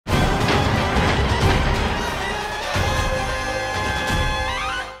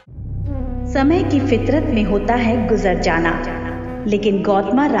समय की फितरत में होता है गुजर जाना, लेकिन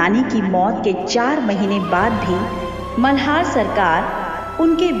गौतमा रानी की मौत के 4 महीने बाद भी मल्हार सरकार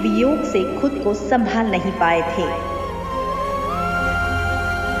उनके वियोग से खुद को संभाल नहीं पाए थे।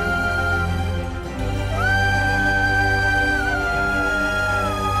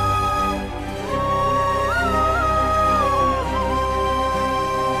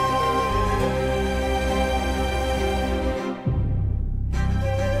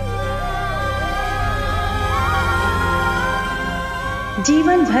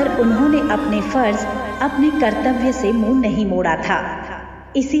 जीवन भर उन्होंने अपने फर्ज, अपने कर्तव्य से मुंह नहीं मोड़ा था।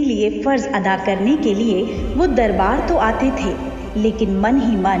 इसीलिए फर्ज अदा करने के लिए वो दरबार तो आते थे, लेकिन मन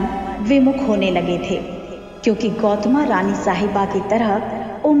ही मन विमुख होने लगे थे, क्योंकि गौतमा रानी साहिबा की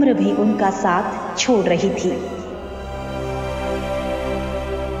तरह उम्र भी उनका साथ छोड़ रही थी।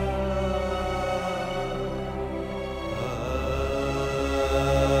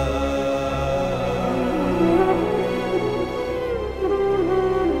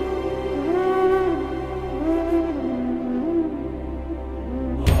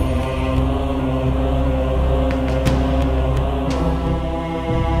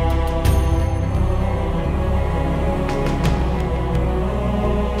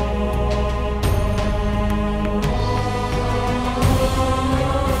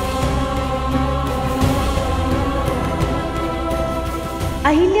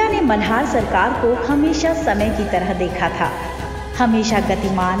 अहिल्या ने मल्हार सरकार को हमेशा समय की तरह देखा था, हमेशा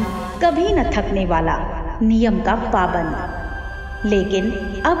गतिमान, कभी न थकने वाला, नियम का पाबंद। लेकिन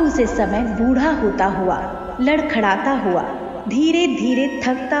अब उसे समय बूढ़ा होता हुआ, लड़खड़ाता हुआ, धीरे धीरे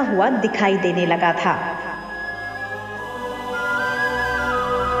थकता हुआ दिखाई देने लगा था।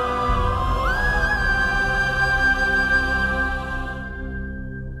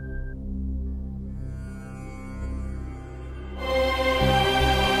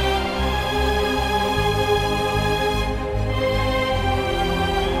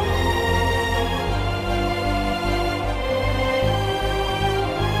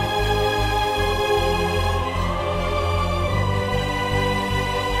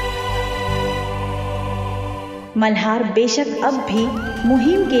 मल्हार बेशक अब भी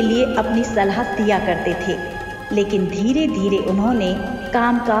मुहिम के लिए अपनी सलाह दिया करते थे, लेकिन धीरे धीरे उन्होंने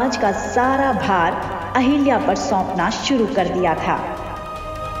कामकाज का सारा भार अहिल्या पर सौंपना शुरू कर दिया था।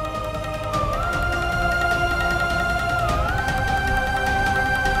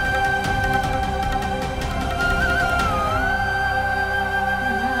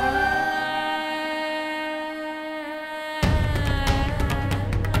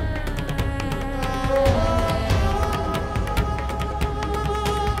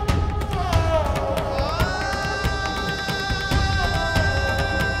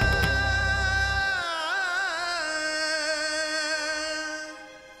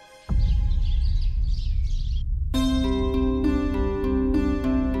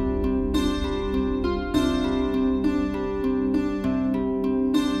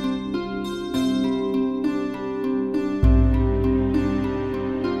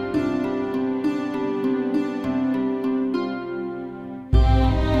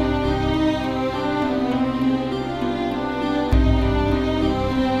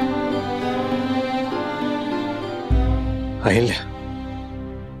 अहिल्या,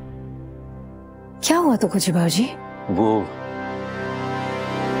 क्या हुआ तो कुछ बाबूजी? वो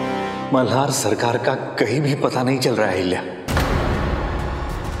मल्हार सरकार का कहीं भी पता नहीं चल रहा है अहिल्या।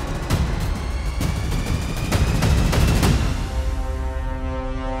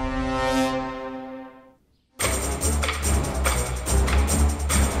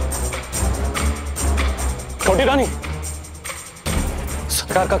 छोटी रानी,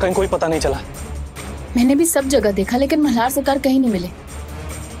 सरकार का कहीं कोई पता नहीं चला। मैंने भी सब जगह देखा, लेकिन मल्हार सरकार कहीं नहीं मिले।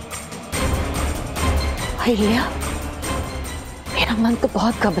 अहिल्या, मेरा मन तो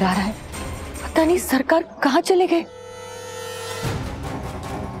बहुत घबरा रहा है, पता नहीं सरकार कहाँ चले गए।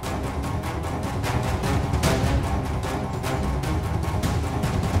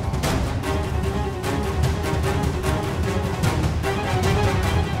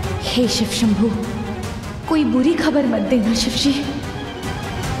 हे शिव शंभू, कोई बुरी खबर मत देना शिव जी।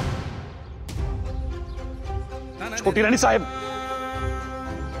 छोटी रानी साहब,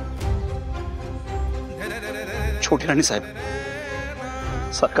 छोटी रानी साहब,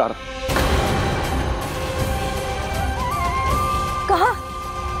 सरकार कहाँ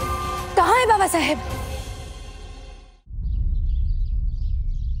कहाँ है बाबा साहेब?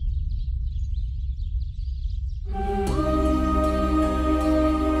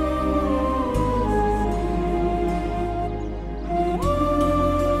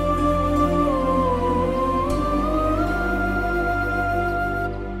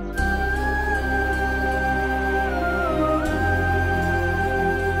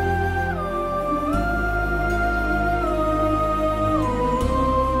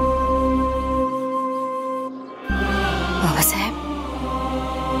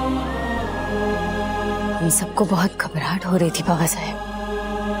 सबको बहुत घबराहट हो रही थी बाबा साहेब।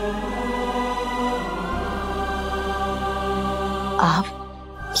 आप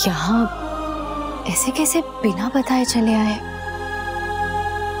यहाँ ऐसे कैसे बिना बताए चले आए?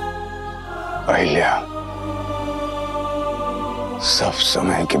 अहिल्या, सब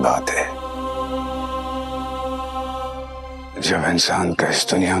समय की बात है। जब इंसान का इस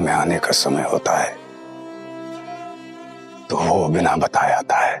दुनिया में आने का समय होता है तो वो बिना बताए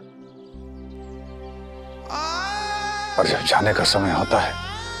आता है, और जब जाने का समय होता है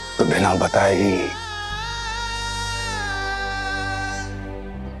तो बिना बताए ही।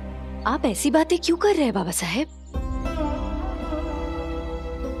 आप ऐसी बातें क्यों कर रहे हैं बाबा साहेब?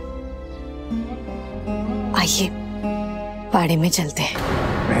 आइए बाड़े में चलते हैं।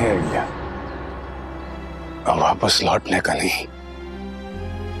 नहीं अहिल्या, अब वापस लौटने का नहीं,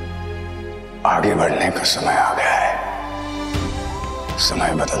 आगे बढ़ने का समय आ गया है।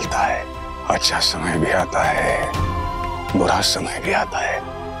 समय बदलता है, अच्छा समय भी आता है, बुरा समय भी आता है,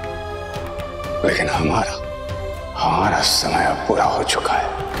 लेकिन हमारा समय अब पूरा हो चुका है।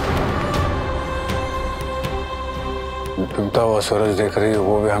 डूबता हुआ सूरज देख रही है,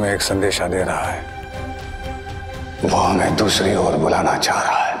 वो भी हमें एक संदेशा दे रहा है। वो हमें दूसरी ओर बुलाना चाह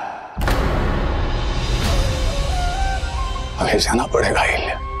रहा है। हमें जाना पड़ेगा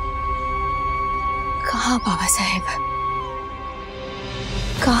अहिल्या। कहाँ बाबा साहेब?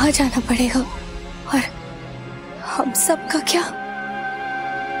 कहाँ जाना पड़ेगा? और हम सब का क्या?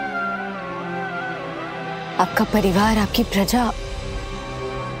 आपका परिवार, आपकी प्रजा,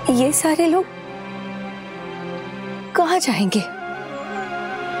 ये सारे लोग कहाँ जाएंगे?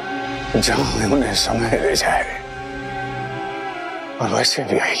 जहां हमें उन्हें समय ले जाए। और वैसे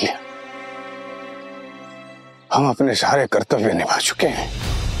भी अहिल्या, हम अपने सारे कर्तव्य निभा चुके हैं।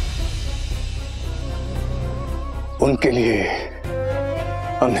 उनके लिए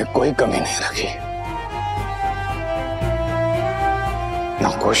हमने कोई कमी नहीं रखी, ना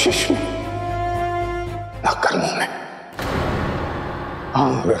कोशिश में, ना कर्मों में।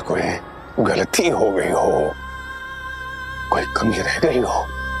 हाँ, अगर कोई गलती हो गई हो, कोई कमी रह गई हो,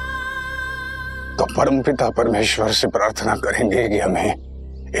 तो परमपिता परमेश्वर से प्रार्थना करेंगे कि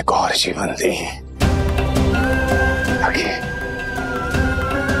हमें एक और जीवन दें, ताकि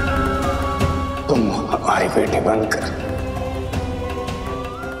तुम हमारी बेटी बनकर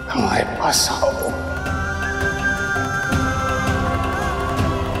हमारे पास आओ।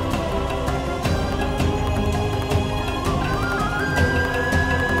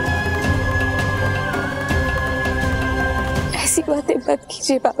 ऐसी बातें मत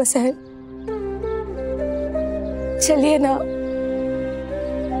कीजिए बाबा साहेब। चलिए ना,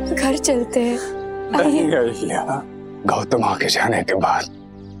 घर चलते हैं। नहीं अहिल्या, गौतमा के जाने के बाद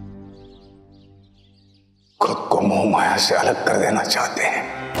खुद को मोह माया से अलग कर देना चाहते हैं।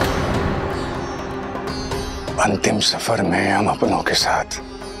 अंतिम सफर में हम अपनों के साथ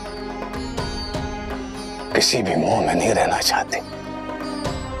किसी भी मोह में नहीं रहना चाहते,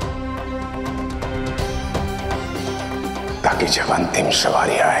 ताकि जब अंतिम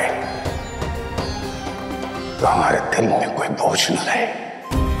सवारी आए तो हमारे दिल में कोई बोझ न रहे।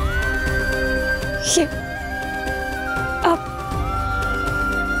 ये आप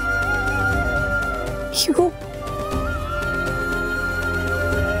क्यों?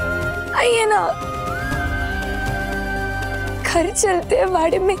 आइए ना, घर चलते हैं।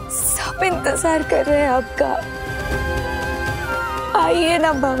 बाड़े में सब इंतजार कर रहे हैं आपका। आइए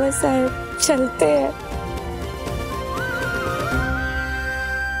ना बाबा साहेब, चलते हैं।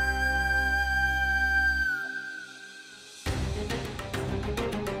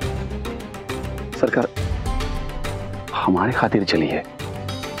 सरकार हमारे खातिर चली है।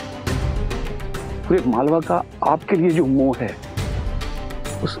 पूरे मालवा का आपके लिए जो मोह है,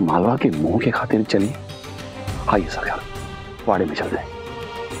 उस मालवा के मोह के खातिर चली। आइए सरकार, वाड़े में चलते हैं।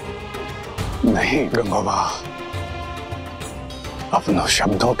 नहीं गंगोबा, अपनों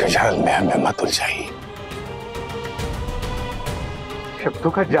शब्दों के जाल में हमें मत उलझाइए।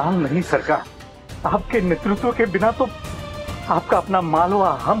 शब्दों का जाल नहीं सरकार, आपके नेतृत्व के बिना तो आपका अपना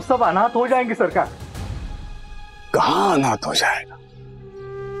मालवा, हम सब अनाथ हो जाएंगे सरकार। कहां अनाथ हो जाएगा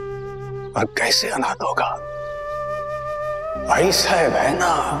और कैसे अनाथ होगा? भाई साहब है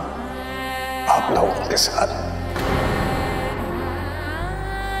ना आप लोगों के साथ।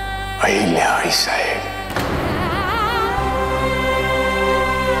 अहिल्या आई साहब,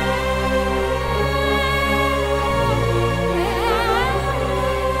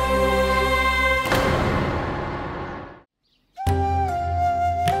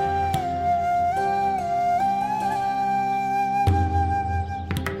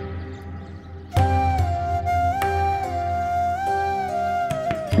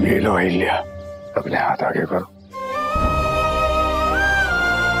 ले लो अहिल्या, अपने हाथ आगे करो।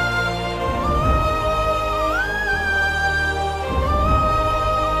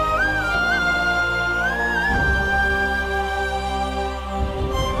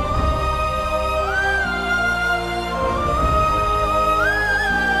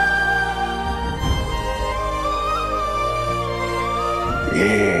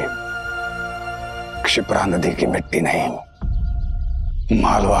 ये क्षिप्रा नदी की मिट्टी नहीं,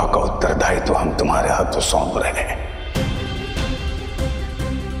 मालवा का उत्तरदायित्व हम तुम्हारे हाथों सौंप रहे हैं।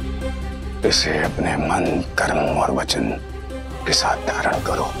 इसे अपने मन, कर्म और वचन के साथ धारण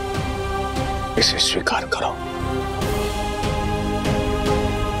करो, इसे स्वीकार करो।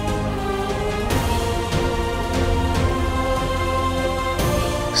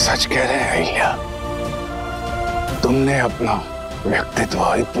 सच कह रहे हैं अहिल्या, तुमने अपना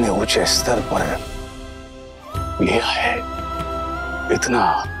व्यक्तित्व इतने ऊंचे स्तर पर लिया है, इतना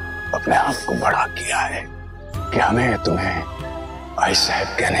अपने आप को बड़ा किया है कि हमें तुम्हें आई साहब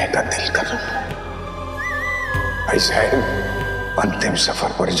कहने का दिल कर रहा है। आई साहब, अंतिम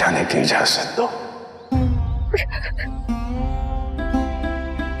सफर पर जाने की इजाजत दो।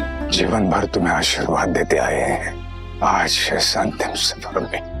 जीवन भर तुम्हें आशीर्वाद देते आए हैं, आज इस अंतिम सफर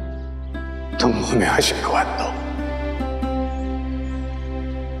में तुम हमें आशीर्वाद दो।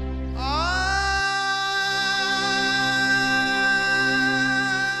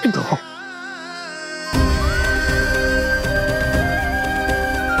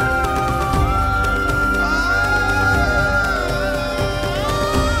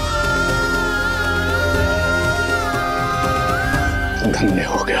 धन्य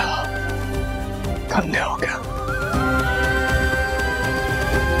हो गया, धन्य हो गया।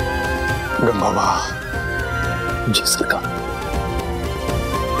 गंगाबा। जी सरकार।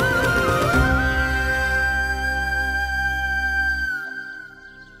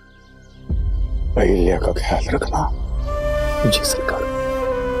 अहिल्या का ख्याल रखना। जी सरकार।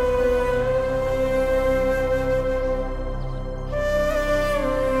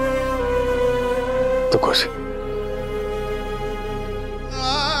 तो कुछ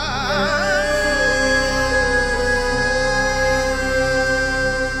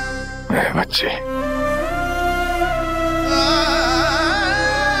बच्चे,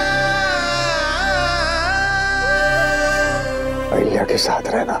 अहिल्या के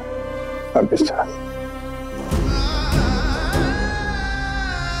साथ रहना हमेशा।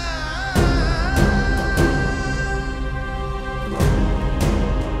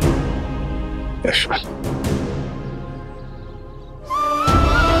 यशवंत,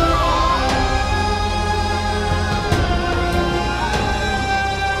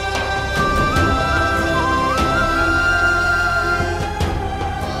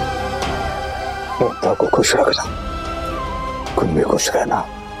 मुद्दा को खुश रखना, खुद भी खुश रहना।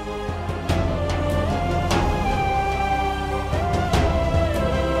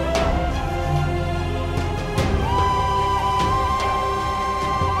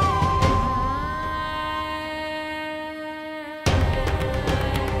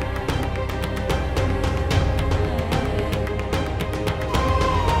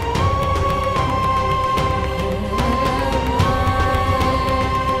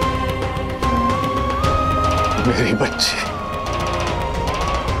 मेरी बच्ची,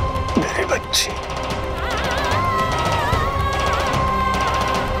 मेरी बच्ची।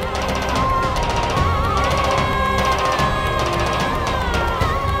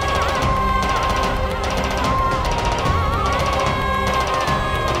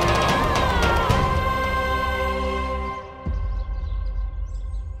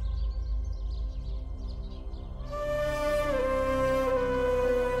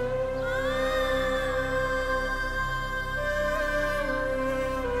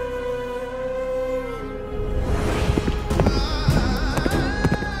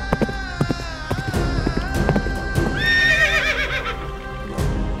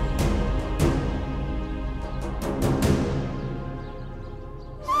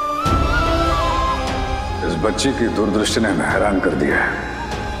 बच्ची की दूरदृष्टि ने हमें हैरान कर दिया है।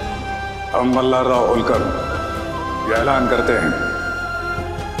 हम मल्हार राव होलकर ये ऐलान करते हैं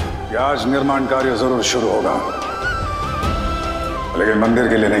कि आज निर्माण कार्य जरूर शुरू होगा, लेकिन मंदिर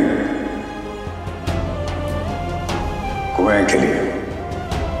के लिए नहीं, कुएं के लिए।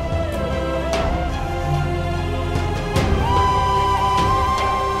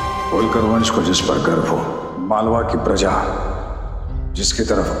 होलकर वंश को जिस पर गर्व हो, मालवा की प्रजा जिसकी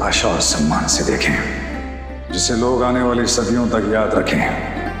तरफ आशा और सम्मान से देखें, जिसे लोग आने वाली सदियों तक याद रखें,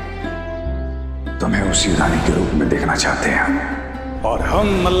 तुम्हें उसी रानी के रूप में देखना चाहते हैं। और हम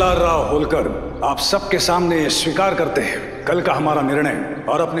मल्हार राव होलकर आप सबके सामने स्वीकार करते हैं कल का हमारा निर्णय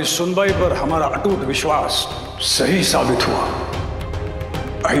और अपनी सुनवाई पर हमारा अटूट विश्वास सही साबित हुआ।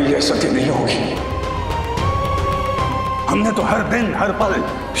 अहिल्या सती नहीं होगी। हमने तो हर दिन हर पल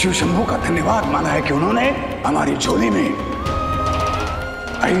शिव शंभू का धन्यवाद माना है कि उन्होंने हमारी झोली में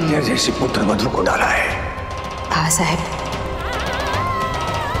अहिल्या जैसी पुत्र वधू को डाला है। हाँ साहब,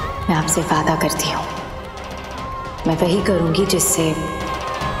 मैं आपसे वादा करती हूँ, मैं वही करूंगी जिससे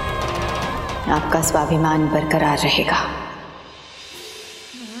आपका स्वाभिमान बरकरार रहेगा।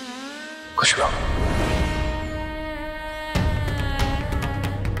 खुश रहो।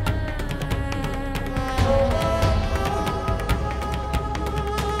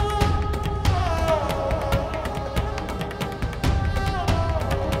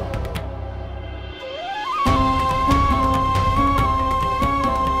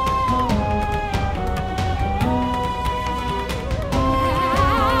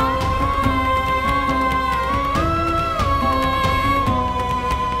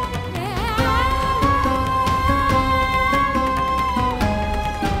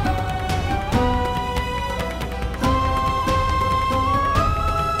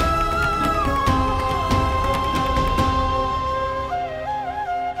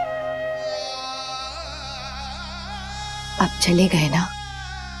 आप चले गए ना,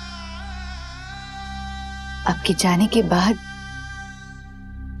 आपके जाने के बाद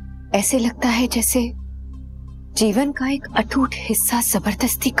ऐसे लगता है जैसे जीवन का एक अटूट हिस्सा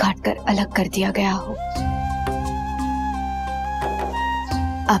जबरदस्ती काटकर अलग कर दिया गया हो।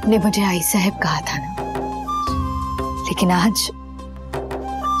 आपने मुझे आई साहब कहा था ना, लेकिन आज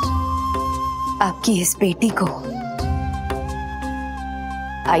आपकी इस बेटी को,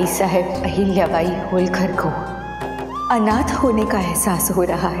 आई साहब अहिल्याबाई होलकर को अनाथ होने का एहसास हो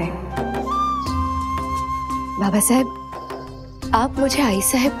रहा है। बाबा साहब, आप मुझे आई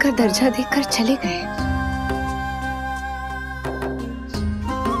साहब का दर्जा देकर चले गए,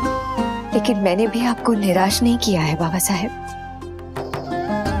 लेकिन मैंने भी आपको निराश नहीं किया है बाबा साहब।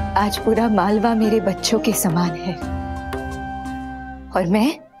 आज पूरा मालवा मेरे बच्चों के समान है और मैं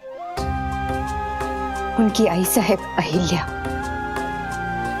उनकी आई साहब अहिल्या।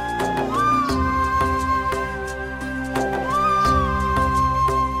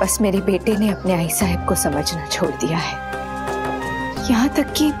 बस मेरे बेटे ने अपने आई साहब को समझना छोड़ दिया है, यहाँ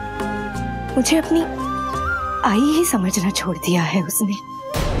तक कि मुझे अपनी आई ही समझना छोड़ दिया है उसने।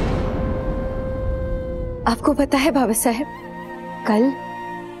 आपको पता है बाबा साहब, कल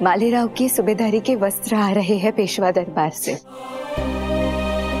मालहर राव की सूबेदारी के वस्त्र आ रहे हैं पेशवा दरबार से।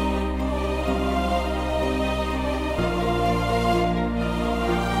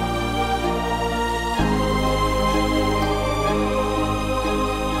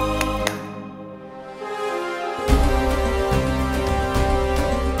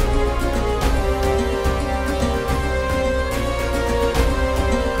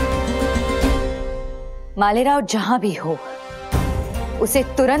 मालहर राव जहां भी हो, उसे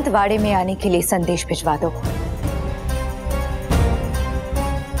तुरंत वाड़े में आने के लिए संदेश भिजवा दो।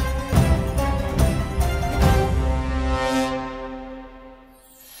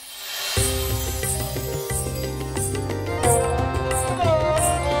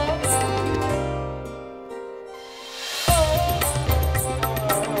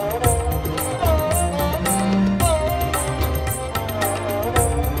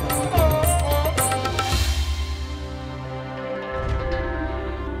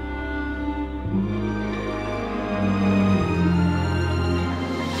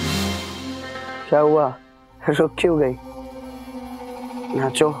 क्या हुआ, रुक क्यों गई?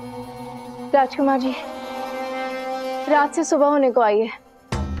 नाचो। राजकुमार जी, रात से सुबह होने को आई है,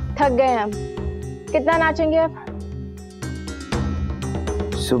 थक गए हम। कितना नाचेंगे आप?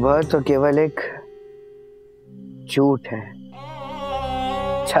 सुबह तो केवल एक झूठ है,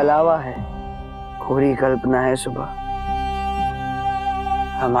 छलावा है, कोरी कल्पना है सुबह।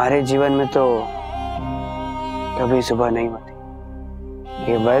 हमारे जीवन में तो कभी सुबह नहीं होती,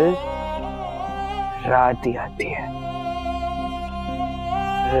 केवल रात ही आती है।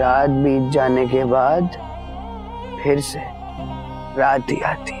 रात बीत जाने के बाद फिर से रात ही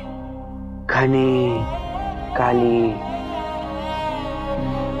आती है, घनी काली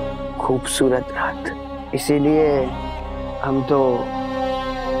खूबसूरत रात। इसीलिए हम तो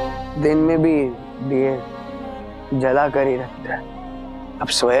दिन में भी दिए जला कर ही रखते हैं। अब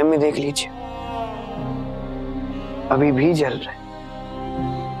स्वयं ही देख लीजिए, अभी भी जल रहे।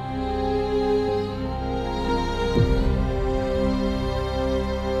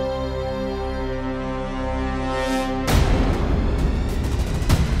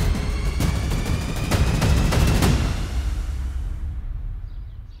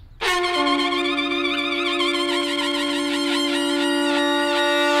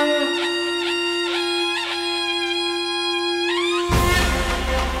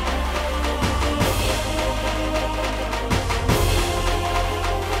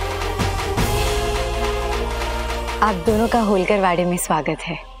 आप दोनों का होलकर वाड़े में स्वागत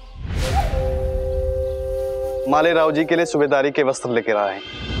है। माले राव जी के लिए सूबेदारी के वस्त्र लेकर आए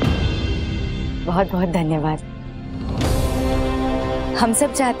हैं। बहुत बहुत धन्यवाद। हम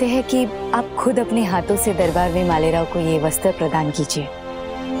सब चाहते हैं कि आप खुद अपने हाथों से दरबार में माले राव को ये वस्त्र प्रदान कीजिए।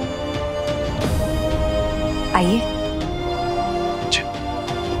 आइए।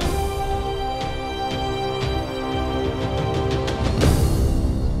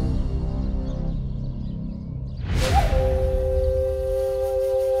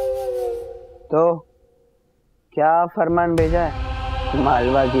 तो क्या फरमान भेजा है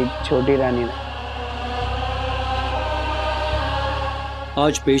मालवा की छोटी रानी ने?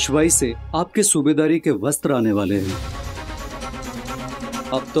 आज पेशवाई से आपके सूबेदारी के वस्त्र आने वाले हैं।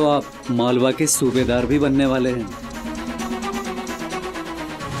 अब तो आप मालवा के सूबेदार भी बनने वाले हैं।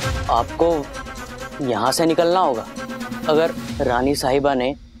 आपको यहाँ से निकलना होगा। अगर रानी साहिबा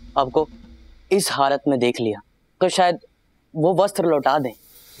ने आपको इस हालत में देख लिया तो शायद वो वस्त्र लौटा दें।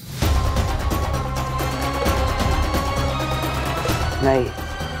 नहीं,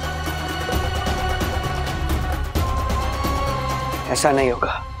 ऐसा नहीं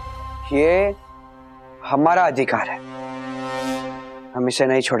होगा। ये हमारा अधिकार है, हम इसे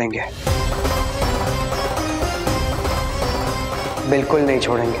नहीं छोड़ेंगे, बिल्कुल नहीं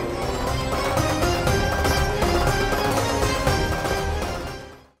छोड़ेंगे।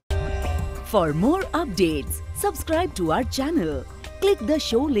 For more updates, subscribe to our channel, click the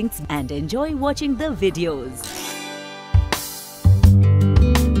show links and enjoy watching the videos.